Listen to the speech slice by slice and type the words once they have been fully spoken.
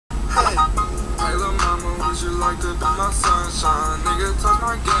you like to be my sunshine. Nigga touch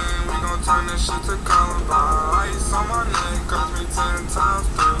my game, we gon' turn this shit to Columbine. Ice on my neck, cost me 10 times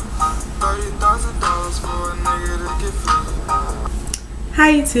through. $30,000 for a nigga to get free.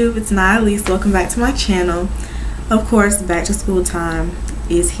 Hi YouTube, it's Elise. Welcome back to my channel. Of course, back to school time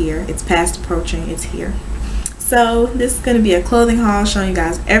is here. It's fast approaching, it's here. So this is going to be a clothing haul showing you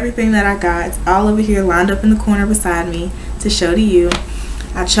guys everything that I got. It's all over here lined up in the corner beside me to show to you.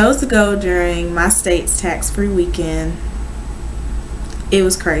 I chose to go during my state's tax-free weekend. It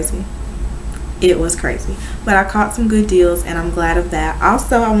was crazy. It was crazy. But I caught some good deals and I'm glad of that.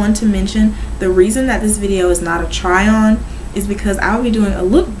 Also, I want to mention the reason that this video is not a try-on is because I'll be doing a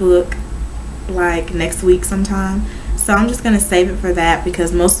lookbook like next week sometime. So I'm just going to save it for that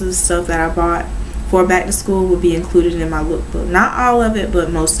because most of the stuff that I bought for back to school will be included in my lookbook. Not all of it, but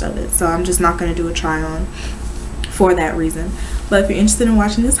most of it. So I'm just not going to do a try-on for that reason. But if you're interested in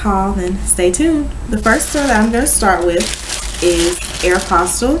watching this haul, then stay tuned. The first store that I'm going to start with is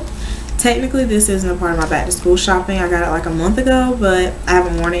Aeropostale. Technically, this isn't a part of my back to school shopping. I got it like a month ago, but I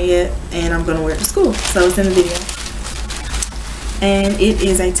haven't worn it yet, and I'm going to wear it to school. So it's in the video. And it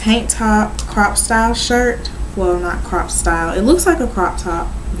is a tank top crop style shirt. Well, not crop style. It looks like a crop top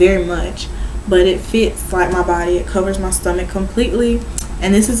very much, but it fits like my body. It covers my stomach completely.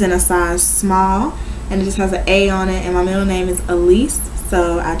 And this is in a size small. And it just has an A on it, and my middle name is Elise,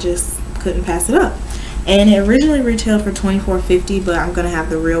 so I just couldn't pass it up. And it originally retailed for $24.50, but I'm gonna have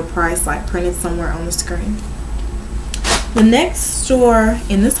the real price like printed somewhere on the screen. The next store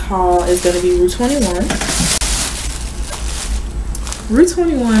in this haul is gonna be Rue 21. Rue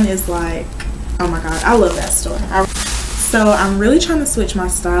 21 is like, oh my god, I love that store. So I'm really trying to switch my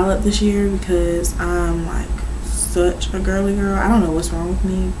style up this year because I'm like such a girly girl. I don't know what's wrong with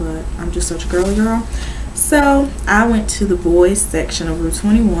me, but I'm just such a girly girl. So I went to the boys section of Rue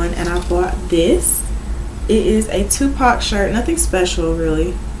 21 and I bought this. It is a Tupac shirt, nothing special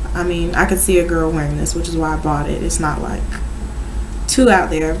really. I mean, I could see a girl wearing this, which is why I bought it. It's not like too out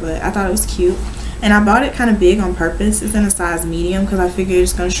there, but I thought it was cute. And I bought it kind of big on purpose. It's in a size medium because I figured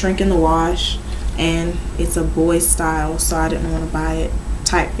it's going to shrink in the wash, and it's a boy style, so I didn't want to buy it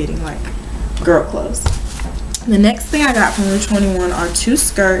tight fitting like girl clothes. The next thing I got from Rue 21 are two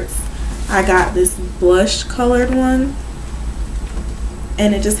skirts. I got this blush colored one,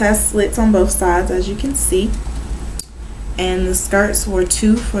 and it just has slits on both sides, as you can see. And the skirts were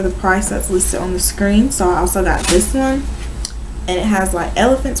 $2 for the price that's listed on the screen. So I also got this one, and it has like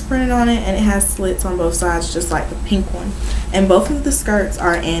elephants printed on it, and it has slits on both sides just like the pink one. And both of the skirts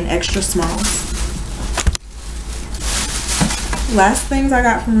are in extra smalls. Last things I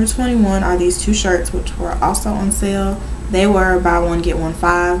got from Rue 21 are these two shirts, which were also on sale. They were buy one get one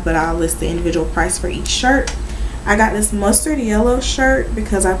 $5, but I'll list the individual price for each shirt. I got this mustard yellow shirt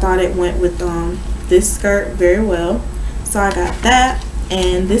because I thought it went with this skirt very well. So I got that,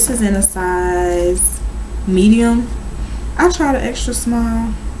 and this is in a size medium. I tried an extra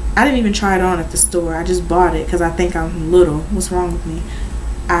small. I didn't even try it on at the store. I just bought it because I think I'm little. What's wrong with me?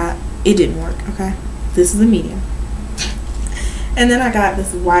 It didn't work, okay? This is a medium. And then I got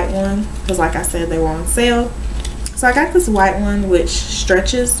this white one because, like I said, they were on sale. So I got this white one which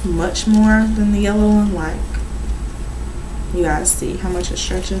stretches much more than the yellow one. Like, you guys see how much it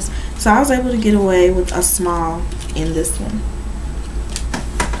stretches. So I was able to get away with a small in this one.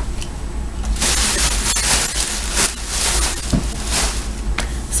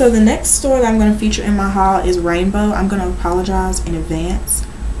 So the next store that I'm going to feature in my haul is Rainbow. I'm going to apologize in advance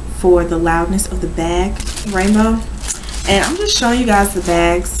for the loudness of the bag, Rainbow. And I'm just showing you guys the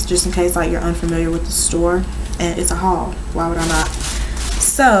bags just in case like you're unfamiliar with the store. And it's a haul. Why would I not?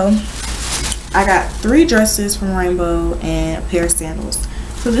 So I got 3 dresses from Rainbow and a pair of sandals.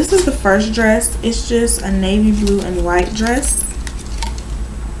 So this is the first dress. It's just a navy blue and white dress.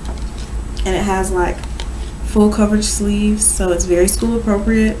 And it has like full coverage sleeves. So it's very school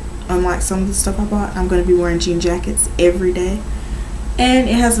appropriate. Unlike some of the stuff I bought. I'm going to be wearing jean jackets every day. And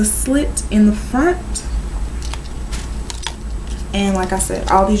it has a slit in the front. And like I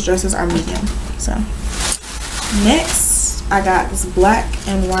said, all these dresses are medium. So next I got this black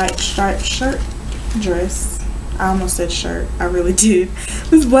and white striped shirt dress. I almost said shirt, I really did.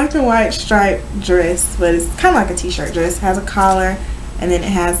 This black and white striped dress, but it's kind of like a t-shirt dress. It has a collar, and then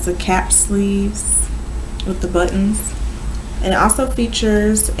it has the cap sleeves with the buttons, and it also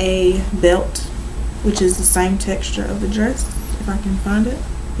features a belt which is the same texture of the dress, if I can find it.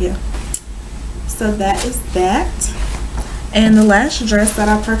 Yeah, so that is that. And the last dress that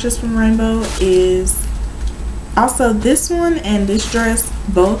I purchased from Rainbow is also this one and this dress.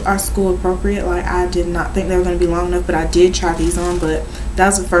 Both are school appropriate. Like, I did not think they were going to be long enough, but I did try these on, but That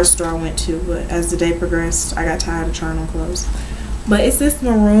was the first store I went to, but as the day progressed, I got tired of trying on clothes. But it's this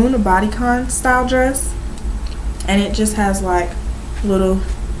maroon bodycon style dress, and it just has like little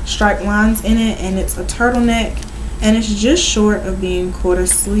striped lines in it, and it's a turtleneck, and it's just short of being quarter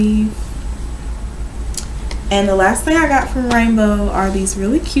sleeve. And the last thing I got from Rainbow are these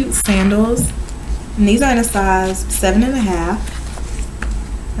really cute sandals, and these are in a size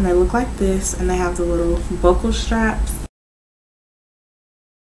 7.5, and they look like this, and they have the little buckle straps.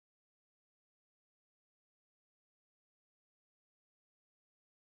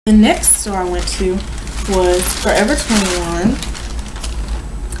 The next store I went to was Forever 21,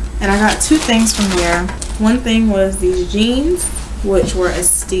 and I got two things from there. One thing was these jeans, which were a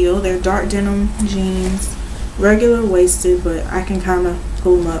steal. They're dark denim jeans, regular waisted, but I can kind of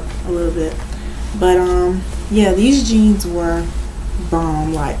pull them up a little bit. But yeah, these jeans were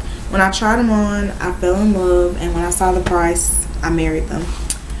bomb. Like, when I tried them on, I fell in love, and when I saw the price, I married them.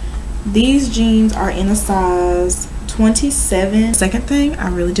 These jeans are in a size 27. Second thing I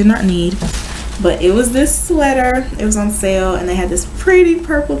really did not need, but it was this sweater. It was on sale, and they had this pretty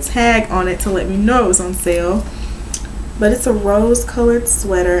purple tag on it to let me know it was on sale. But it's a rose colored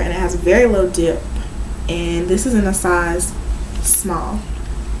sweater, and it has a very low dip, and this is in a size small.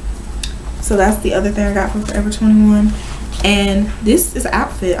 So that's the other thing I got from Forever 21. And this is an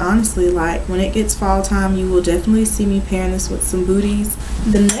outfit, honestly. Like, when it gets fall time, you will definitely see me pairing this with some booties.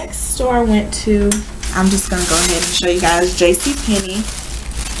 The next store I went to, I'm just gonna go ahead and show you guys JCPenney.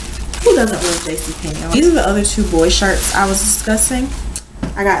 Who doesn't love JCPenney? These are the other two boy shirts I was discussing.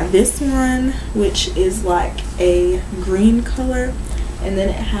 I got this one, which is like a green color, and then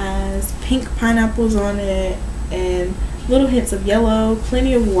it has pink pineapples on it and little hints of yellow,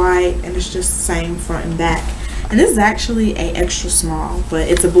 plenty of white, and it's just the same front and back. And this is actually a extra small, but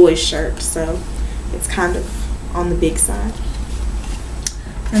it's a boy's shirt, so it's kind of on the big side.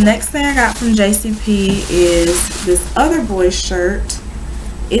 The next thing I got from JCP is this other boy's shirt.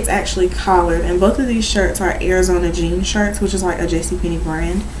 It's actually collared, and both of these shirts are Arizona jean shirts, which is like a JCPenney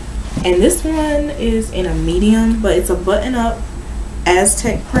brand. And this one is in a medium, but it's a button-up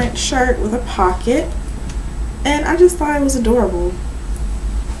Aztec print shirt with a pocket, and I just thought it was adorable,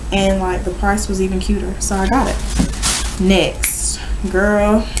 and like the price was even cuter, so I got it. Next,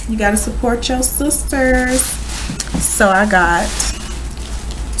 girl, you gotta support your sisters. So I got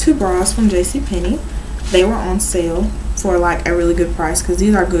two bras from JCPenney. They were on sale for like a really good price, because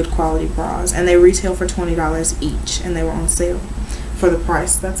these are good quality bras, and they retail for $20 each, and they were on sale for the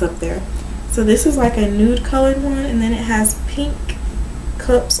price. That's up there. So this is like a nude colored one, and then it has pink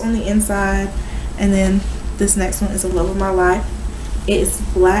cups on the inside, and then this next one is a love of my life. It is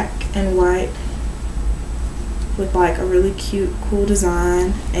black and white with like a really cute, cool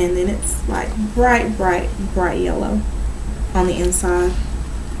design, and then it's like bright yellow on the inside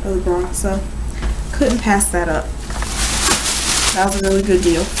of the bra, so couldn't pass that up. That was a really good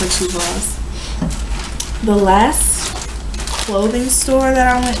deal for two bras. The last clothing store that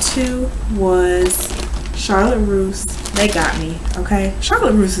I went to was Charlotte Russe. They got me, okay?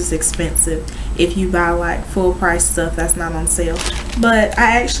 Charlotte Russe is expensive if you buy like full price stuff that's not on sale, but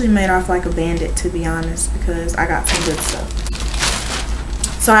I actually made off like a bandit, to be honest, because I got some good stuff.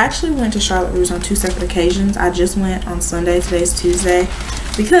 So I actually went to Charlotte Russe on two separate occasions. I just went on Sunday, today's Tuesday,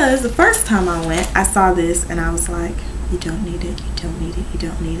 because the first time I went, I saw this and I was like, you don't need it, you don't need it, you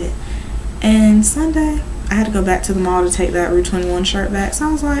don't need it. And Sunday, I had to go back to the mall to take that Rue 21 shirt back, so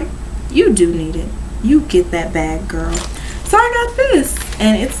I was like, you do need it. You get that bag, girl. So I got this,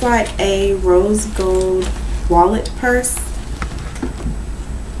 and it's like a rose gold wallet purse.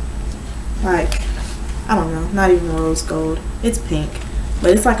 Like, I don't know, not even rose gold. It's pink,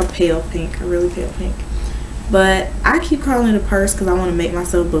 but it's like a pale pink, a really pale pink. But I keep calling it a purse because I want to make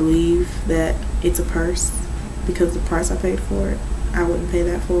myself believe that it's a purse, because the price I paid for it, I wouldn't pay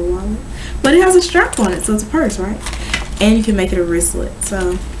that for a wallet. But it has a strap on it, so it's a purse, right? And you can make it a wristlet,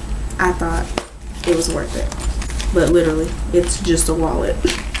 so I thought it was worth it. But literally, it's just a wallet.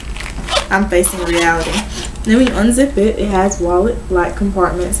 I'm facing reality. Then when you unzip it, it has wallet-like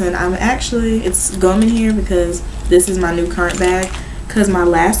compartments, and it's gum in here because this is my new current bag, because my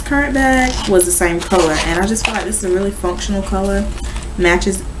last current bag was the same color, and I just feel like this is a really functional color.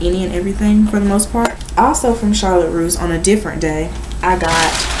 Matches any and everything for the most part. Also from Charlotte Russe, on a different day, I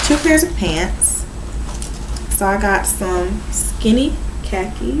got two pairs of pants. So I got some skinny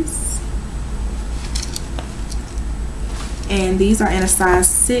khakis, and these are in a size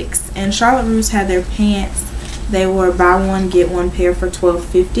 6, and Charlotte Russe had their pants. They were buy one get one pair for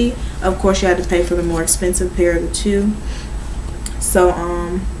 $12.50. Of course you had to pay for the more expensive pair of the two. So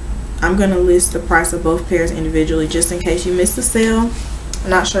I'm gonna list the price of both pairs individually just in case you missed the sale. I'm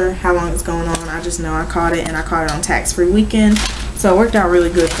not sure how long it's going on. I just know I caught it, and I caught it on tax-free weekend, so it worked out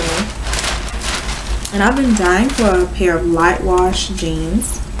really good for me. And I've been dying for a pair of light wash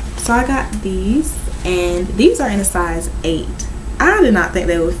jeans, so I got these, and these are in a size 8. I did not think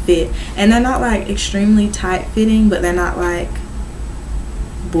they would fit, and they're not like extremely tight fitting, but they're not like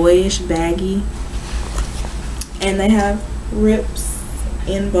boyish baggy, and they have rips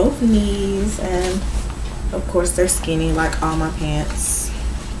in both knees, and of course they're skinny like all my pants.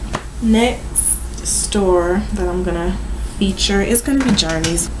 Next store that I'm gonna feature is gonna be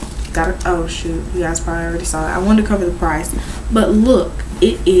Journeys. Oh shoot, you guys probably already saw it. I wanted to cover the price, but look,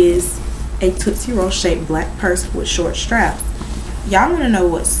 it is a Tootsie Roll shaped black purse with short straps. Y'all want to know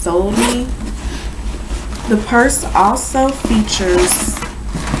what sold me? The purse also features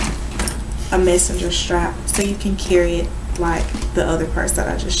a messenger strap, so you can carry it like the other purse that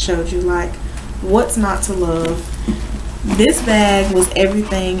I just showed you. Like, what's not to love? This bag was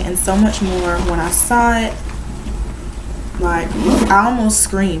everything and so much more. When I saw it, like, I almost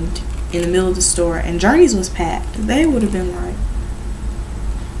screamed in the middle of the store, and Journeys was packed. They would have been like,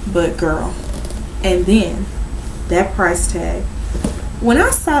 but girl. And then that price tag. When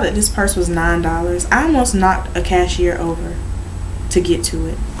I saw that this purse was $9, I almost knocked a cashier over to get to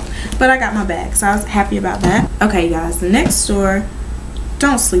it. But I got my bag, so I was happy about that. Okay, guys, the next store,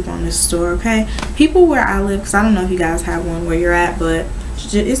 don't sleep on this store, okay? People where I live, because I don't know if you guys have one where you're at, but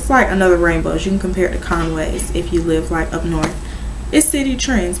it's like another Rainbows. You can compare it to Conway's if you live like up north. It's City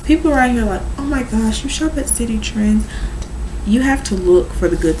Trends. People around here are like, oh my gosh, you shop at City Trends. You have to look for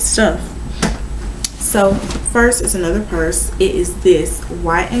the good stuff. So first is another purse. It is this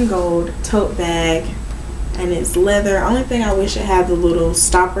white and gold tote bag, and it's leather. Only thing I wish it had the little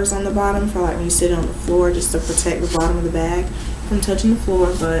stoppers on the bottom for like when you sit on the floor, just to protect the bottom of the bag from touching the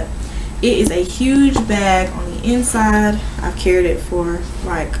floor. But it is a huge bag on the inside. I've carried it for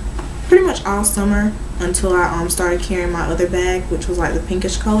like pretty much all summer until I started carrying my other bag, which was like the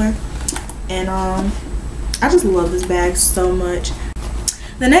pinkish color. And I just love this bag so much.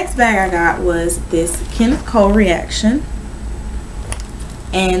 The next bag I got was this Kenneth Cole Reaction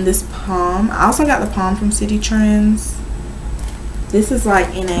and this palm. I also got the palm from City Trends. This is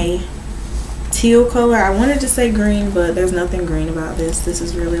like in a teal color. I wanted to say green, but there's nothing green about this. This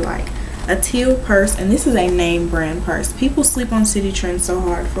is really like a teal purse, and this is a name brand purse. People sleep on City Trends so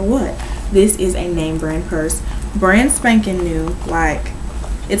hard for what? This is a name brand purse, brand spanking new. Like,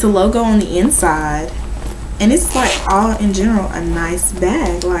 it's a logo on the inside, and it's like all in general a nice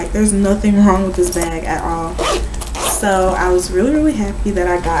bag. Like, there's nothing wrong with this bag at all. So I was really happy that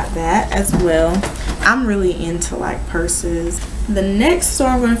I got that as well. I'm really into like purses. The next store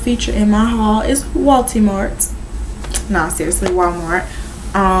I'm going to feature in my haul is Walmart. Nah, seriously, Walmart.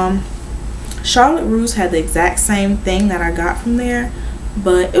 Charlotte Russe had the exact same thing that I got from there,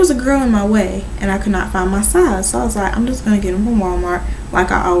 but it was a girl in my way and I could not find my size. So I was like, I'm just going to get them from Walmart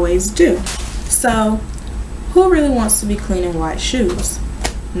like I always do. So who really wants to be cleaning white shoes?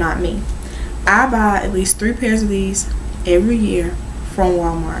 Not me. I buy at least 3 pairs of these every year from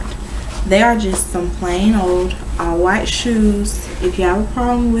Walmart. They are just some plain old all white shoes. If you have a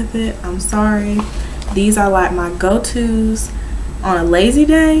problem with it, I'm sorry. These are like my go-tos. On a lazy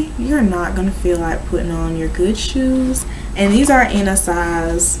day, you're not gonna feel like putting on your good shoes, and these are in a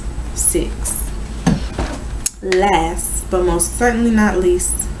size 6. Last but most certainly not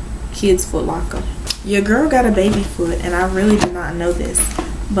least, Kids Foot Locker. Your girl got a baby foot, and I really did not know this,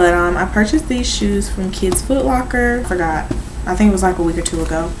 but I purchased these shoes from Kids Foot Locker. I think it was like a week or 2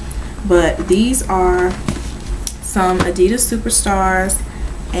 ago, but these are some Adidas Superstars,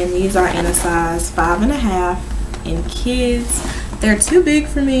 and these are in a size 5.5 in kids. They're too big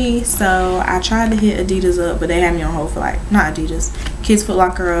for me, so I tried to hit Adidas up, but they had me on hold for like, not Adidas, Kids Foot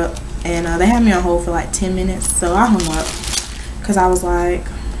Locker up, and they had me on hold for like 10 minutes, so I hung up because I was like,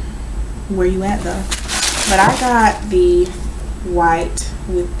 where you at though? But I got the white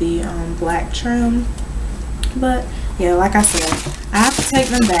with the black trim. But yeah, like I said, I have to take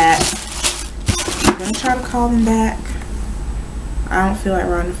them back. I'm gonna try to call them back. I don't feel like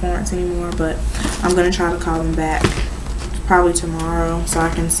riding the Florence anymore, but I'm gonna try to call them back probably tomorrow so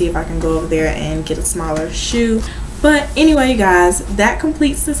I can see if I can go over there and get a smaller shoe. But anyway, guys, that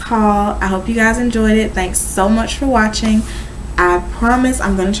completes this haul. I hope you guys enjoyed it. Thanks so much for watching. I promise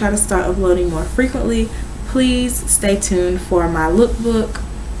I'm going to try to start uploading more frequently. Please stay tuned for my lookbook.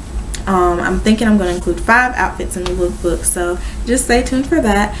 I'm thinking I'm going to include 5 outfits in the lookbook, so just stay tuned for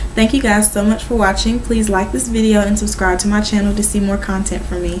that. Thank you guys so much for watching. Please like this video and subscribe to my channel to see more content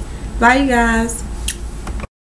from me. Bye, you guys.